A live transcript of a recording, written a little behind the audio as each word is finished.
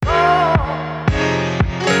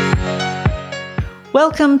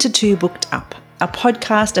Welcome to Two Booked Up, a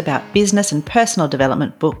podcast about business and personal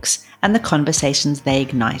development books and the conversations they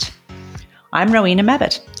ignite. I'm Rowena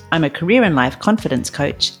Mabbitt. I'm a career and life confidence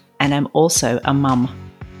coach, and I'm also a mum.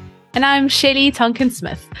 And I'm Shelley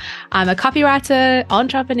Tonkin-Smith. I'm a copywriter,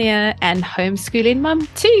 entrepreneur, and homeschooling mum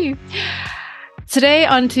too. Today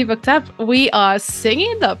on Two Booked Up, we are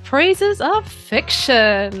singing the praises of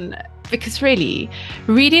fiction. Because really,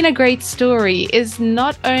 reading a great story is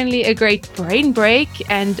not only a great brain break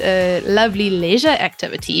and a lovely leisure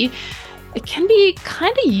activity, it can be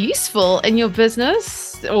kind of useful in your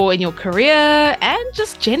business or in your career and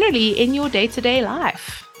just generally in your day-to-day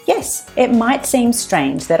life. Yes, it might seem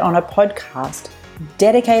strange that on a podcast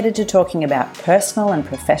dedicated to talking about personal and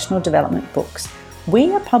professional development books,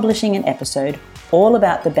 we are publishing an episode all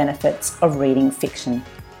about the benefits of reading fiction.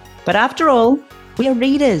 But after all, we are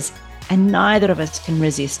readers, and neither of us can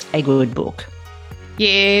resist a good book.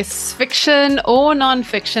 Yes, fiction or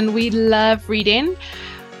non-fiction, we love reading,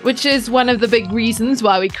 which is one of the big reasons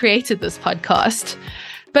why we created this podcast.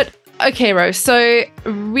 But okay, Rose, so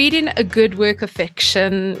reading a good work of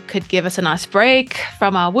fiction could give us a nice break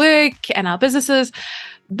from our work and our businesses.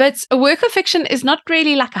 But a work of fiction is not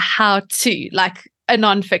really like a how-to, like a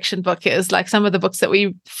non-fiction book is, like some of the books that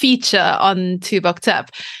we feature on Two Booked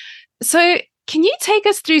Up. So can you take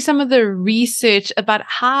us through some of the research about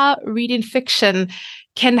how reading fiction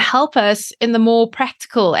can help us in the more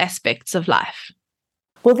practical aspects of life?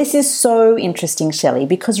 Well, this is so interesting, Shelley,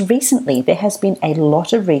 because recently there has been a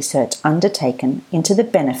lot of research undertaken into the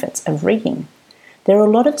benefits of reading. There are a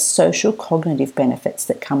lot of social cognitive benefits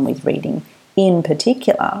that come with reading, in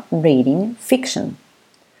particular, reading fiction.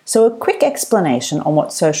 So a quick explanation on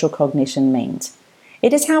what social cognition means.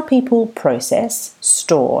 It is how people process,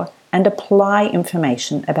 store, and apply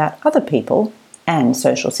information about other people and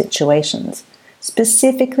social situations,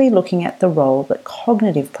 specifically looking at the role that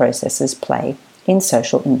cognitive processes play in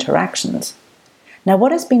social interactions. Now,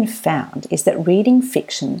 what has been found is that reading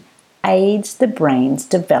fiction aids the brain's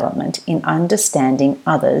development in understanding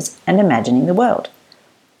others and imagining the world.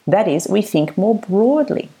 That is, we think more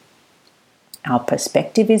broadly. Our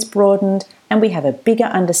perspective is broadened, and we have a bigger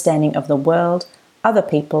understanding of the world, other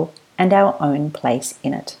people, and our own place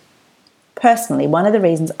in it. Personally, one of the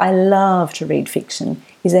reasons I love to read fiction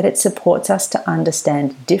is that it supports us to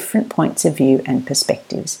understand different points of view and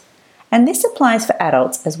perspectives. And this applies for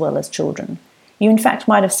adults as well as children. You, in fact,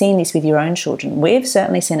 might have seen this with your own children. We've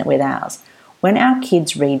certainly seen it with ours. When our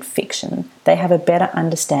kids read fiction, they have a better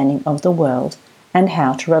understanding of the world and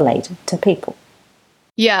how to relate to people.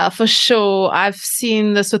 Yeah, for sure. I've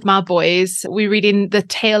seen this with my boys. We're reading The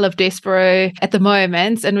Tale of Despereaux at the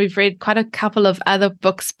moment, and we've read quite a couple of other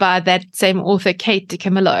books by that same author, Kate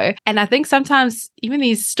DiCamillo. And I think sometimes even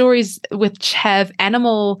these stories which have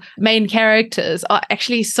animal main characters are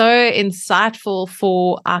actually so insightful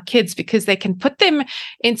for our kids because they can put them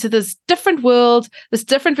into this different world, this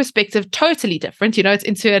different perspective, totally different. You know, it's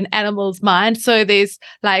into an animal's mind. So there's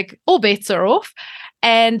like all bets are off.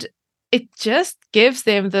 And it just gives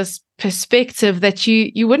them this perspective that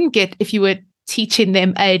you wouldn't get if you were teaching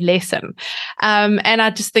them a lesson. And I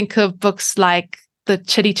just think of books like the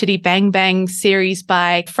Chitty Chitty Bang Bang series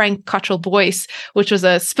by Frank Cottrell Boyce, which was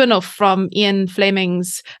a spin-off from Ian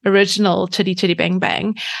Fleming's original Chitty Chitty Bang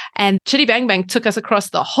Bang. And Chitty Bang Bang took us across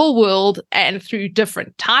the whole world and through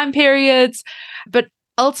different time periods. But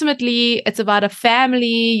ultimately, it's about a family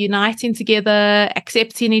uniting together,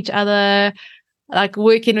 accepting each other, like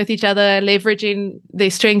working with each other, leveraging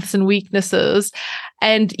their strengths and weaknesses.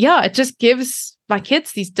 And yeah, it just gives my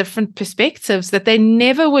kids these different perspectives that they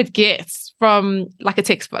never would get from like a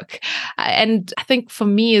textbook. And I think for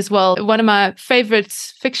me as well, one of my favorite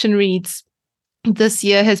fiction reads this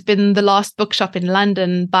year has been The Last Bookshop in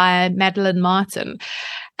London by Madeline Martin.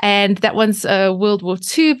 And that one's a World War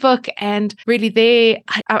II book. And really there,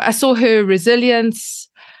 I saw her resilience,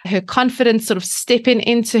 her confidence, sort of stepping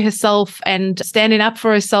into herself and standing up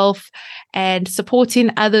for herself and supporting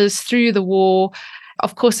others through the war.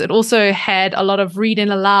 Of course, it also had a lot of reading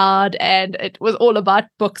aloud and it was all about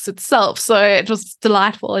books itself. So it was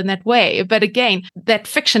delightful in that way. But again, that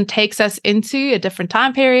fiction takes us into a different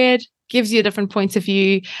time period, gives you a different point of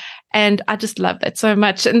view. And I just love that so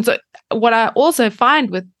much. And so what I also find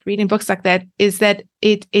with reading books like that is that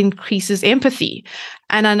it increases empathy.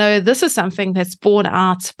 And I know this is something that's borne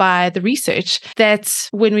out by the research that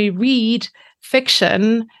when we read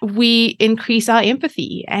fiction, we increase our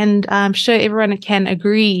empathy. And I'm sure everyone can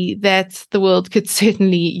agree that the world could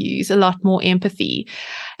certainly use a lot more empathy.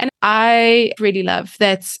 And I really love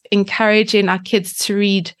that encouraging our kids to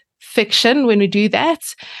read fiction when we do that.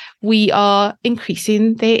 we are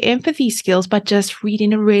increasing their empathy skills by just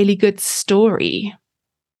reading a really good story.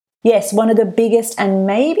 Yes, one of the biggest and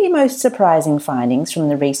maybe most surprising findings from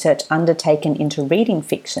the research undertaken into reading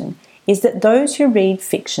fiction is that those who read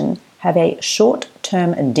fiction have a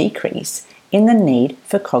short-term decrease in the need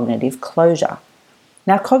for cognitive closure.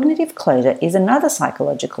 Now, cognitive closure is another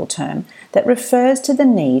psychological term that refers to the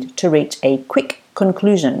need to reach a quick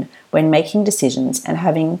conclusion when making decisions and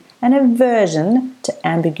having an aversion to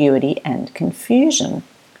ambiguity and confusion.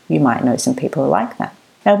 You might know some people like that.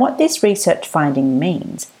 Now, what this research finding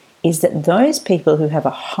means is that those people who have a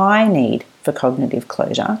high need for cognitive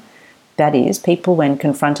closure, that is, people when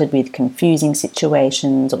confronted with confusing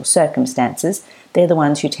situations or circumstances, they're the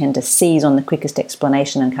ones who tend to seize on the quickest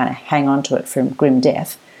explanation and kind of hang on to it from grim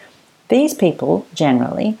death. These people,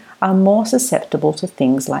 generally, are more susceptible to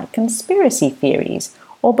things like conspiracy theories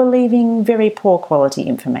or believing very poor quality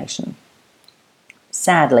information.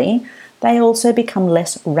 Sadly, they also become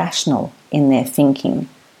less rational in their thinking.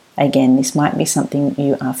 Again, this might be something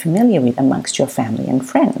you are familiar with amongst your family and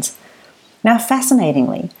friends. Now,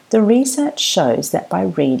 fascinatingly, the research shows that by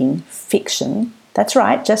reading fiction, that's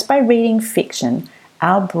right, just by reading fiction,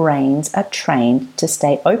 our brains are trained to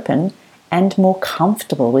stay open and more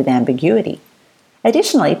comfortable with ambiguity.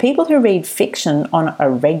 Additionally, people who read fiction on a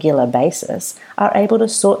regular basis are able to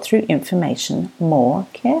sort through information more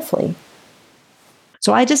carefully.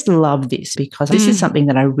 So I just love this because this is something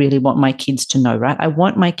that I really want my kids to know, right? I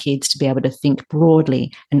want my kids to be able to think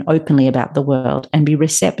broadly and openly about the world and be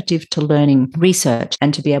receptive to learning research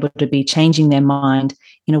and to be able to be changing their mind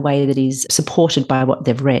in a way that is supported by what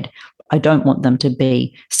they've read. I don't want them to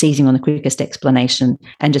be seizing on the quickest explanation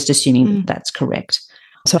and just assuming that's correct.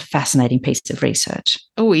 So a fascinating piece of research.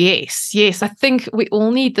 Oh, yes. Yes. I think we all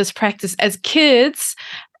need this practice as kids.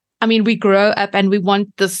 I mean, we grow up and we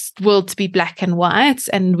want this world to be black and white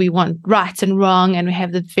and we want right and wrong and we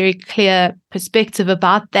have the very clear perspective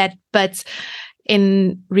about that. But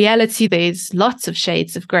in reality, there's lots of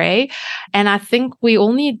shades of gray. And I think we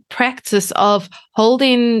all need practice of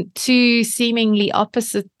holding two seemingly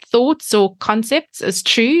opposite thoughts or concepts as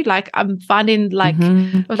true. Like I'm finding like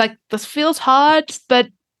this feels hard, but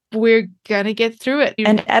we're going to get through it.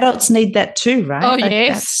 And adults need that too, right? Oh,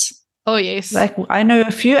 yes. Oh, yes. Like I know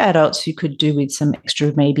a few adults who could do with some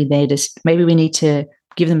extra, maybe we need to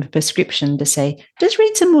give them a prescription to say, just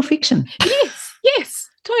read some more fiction. Yes,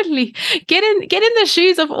 totally. Get in the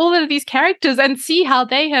shoes of all of these characters and see how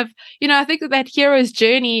they have, I think that hero's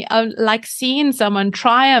journey, like seeing someone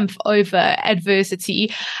triumph over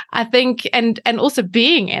adversity, I think, and also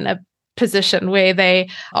being in a position where they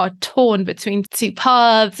are torn between two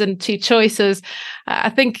paths and two choices. I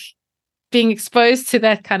think being exposed to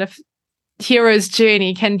that kind of hero's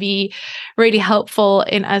journey can be really helpful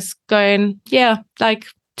in us going, like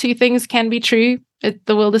two things can be true.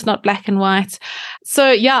 The world is not black and white. So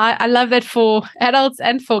I love that for adults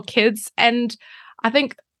and for kids. And I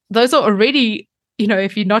think those are already,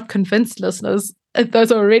 if you're not convinced, listeners,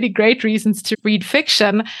 those are already great reasons to read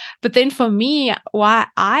fiction. But then for me, why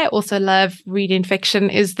I also love reading fiction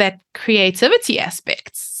is that creativity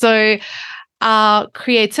aspect. So our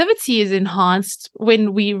creativity is enhanced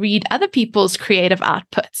when we read other people's creative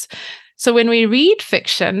outputs. So when we read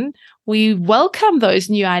fiction, we welcome those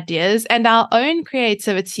new ideas and our own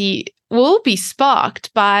creativity will be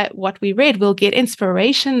sparked by what we read. We'll get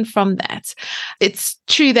inspiration from that. It's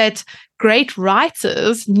true that great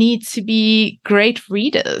writers need to be great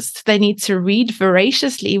readers. They need to read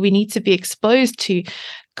voraciously. We need to be exposed to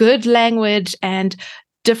good language and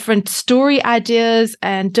different story ideas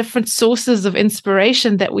and different sources of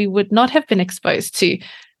inspiration that we would not have been exposed to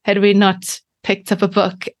had we not picked up a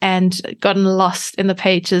book and gotten lost in the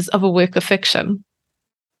pages of a work of fiction.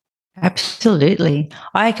 Absolutely.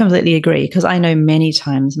 I completely agree because I know many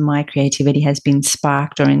times my creativity has been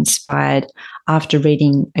sparked or inspired after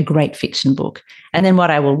reading a great fiction book. And then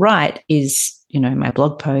what I will write is, my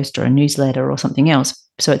blog post or a newsletter or something else.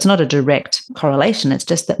 So it's not a direct correlation. It's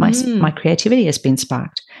just that my creativity has been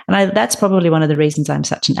sparked. And that's probably one of the reasons I'm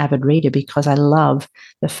such an avid reader, because I love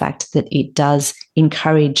the fact that it does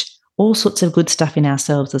encourage all sorts of good stuff in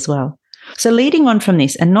ourselves as well. So leading on from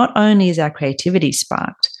this, and not only is our creativity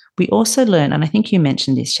sparked, we also learn, and I think you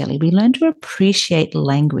mentioned this, Shelley, we learn to appreciate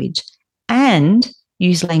language and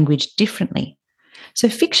use language differently. So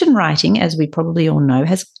fiction writing, as we probably all know,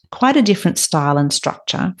 has quite a different style and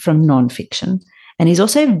structure from non-fiction, and is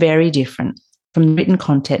also very different from written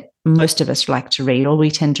content most of us like to read, or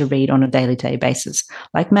we tend to read on a day-to-day basis,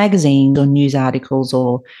 like magazines or news articles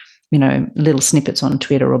or little snippets on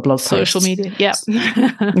Twitter or blog Social posts. media, yeah.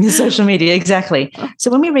 Social media, exactly. So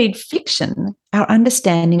when we read fiction, our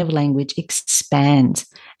understanding of language expands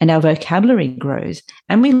and our vocabulary grows,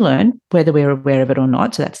 and we learn, whether we're aware of it or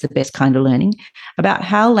not, so that's the best kind of learning, about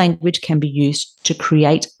how language can be used to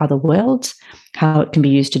create other worlds, how it can be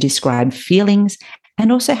used to describe feelings,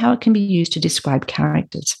 and also how it can be used to describe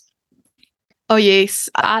characters. Oh, yes.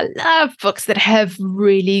 I love books that have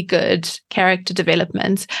really good character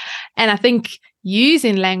development. And I think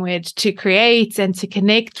using language to create and to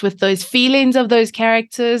connect with those feelings of those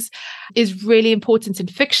characters is really important in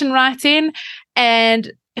fiction writing.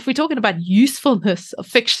 And if we're talking about usefulness of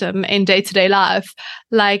fiction in day-to-day life,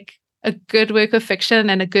 like a good work of fiction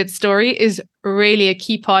and a good story is really a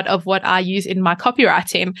key part of what I use in my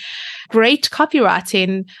copywriting. Great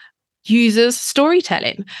copywriting uses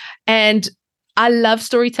storytelling. And I love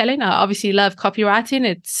storytelling. I obviously love copywriting.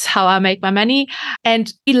 It's how I make my money.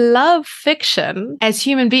 And we love fiction as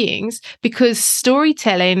human beings because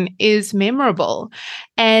storytelling is memorable.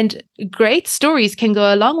 And great stories can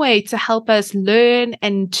go a long way to help us learn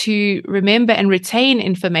and to remember and retain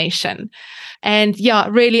information. And yeah,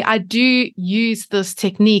 really, I do use this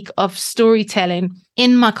technique of storytelling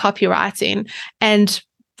in my copywriting. And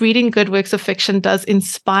reading good works of fiction does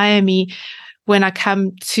inspire me when I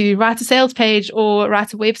come to write a sales page or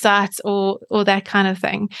write a website or that kind of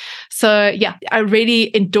thing. So yeah, I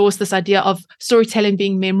really endorse this idea of storytelling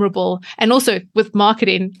being memorable. And also with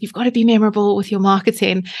marketing, you've got to be memorable with your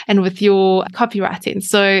marketing and with your copywriting.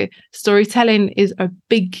 So storytelling is a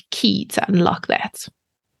big key to unlock that.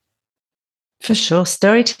 For sure.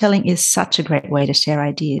 Storytelling is such a great way to share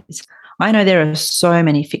ideas. I know there are so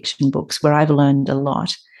many fiction books where I've learned a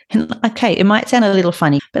lot. And okay, it might sound a little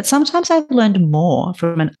funny, but sometimes I've learned more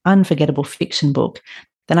from an unforgettable fiction book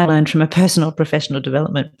than I learned from a personal or professional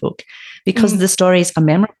development book because the stories are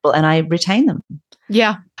memorable and I retain them.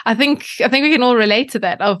 Yeah, I think we can all relate to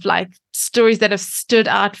that, of like stories that have stood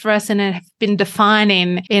out for us and have been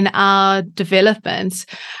defining in our development.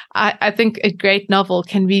 I think a great novel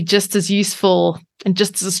can be just as useful and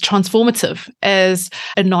just as transformative as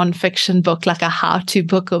a non-fiction book, like a how-to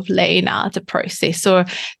book of laying out a process or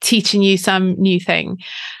teaching you some new thing.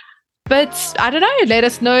 But I don't know, let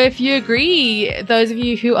us know if you agree. Those of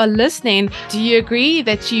you who are listening, do you agree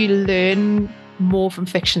that you learn more from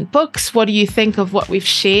fiction books? What do you think of what we've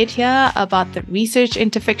shared here about the research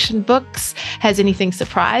into fiction books? Has anything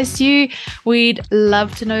surprised you? We'd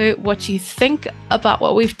love to know what you think about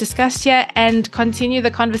what we've discussed here and continue the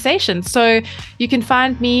conversation. So you can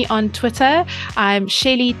find me on Twitter. I'm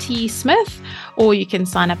Shelley T. Smith, or you can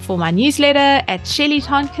sign up for my newsletter at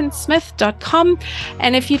shelleytonkinsmith.com.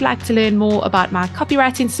 And if you'd like to learn more about my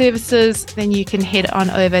copywriting services, then you can head on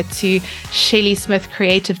over to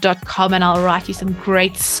shelleysmithcreative.com and I'll write you some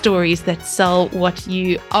great stories that sell what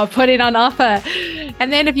you are putting on offer.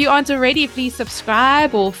 And then if you aren't already, please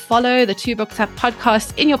subscribe or follow the Two Booked Up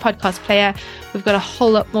podcast in your podcast player. We've got a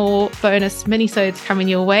whole lot more bonus minisodes coming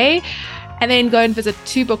your way. And then go and visit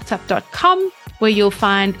twobookedup.com, where you'll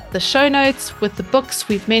find the show notes with the books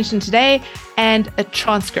we've mentioned today and a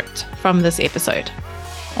transcript from this episode.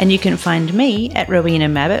 And you can find me at Rowena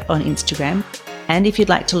Mabbott on Instagram. And if you'd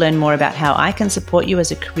like to learn more about how I can support you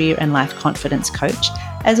as a career and life confidence coach,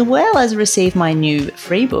 as well as receive my new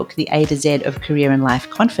free book, The A to Z of Career and Life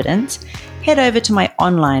Confidence, head over to my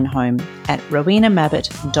online home at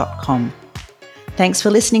rowenamabbott.com. Thanks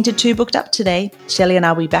for listening to Two Booked Up today. Shelley and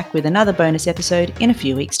I will be back with another bonus episode in a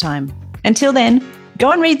few weeks' time. Until then,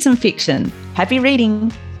 go and read some fiction. Happy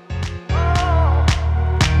reading!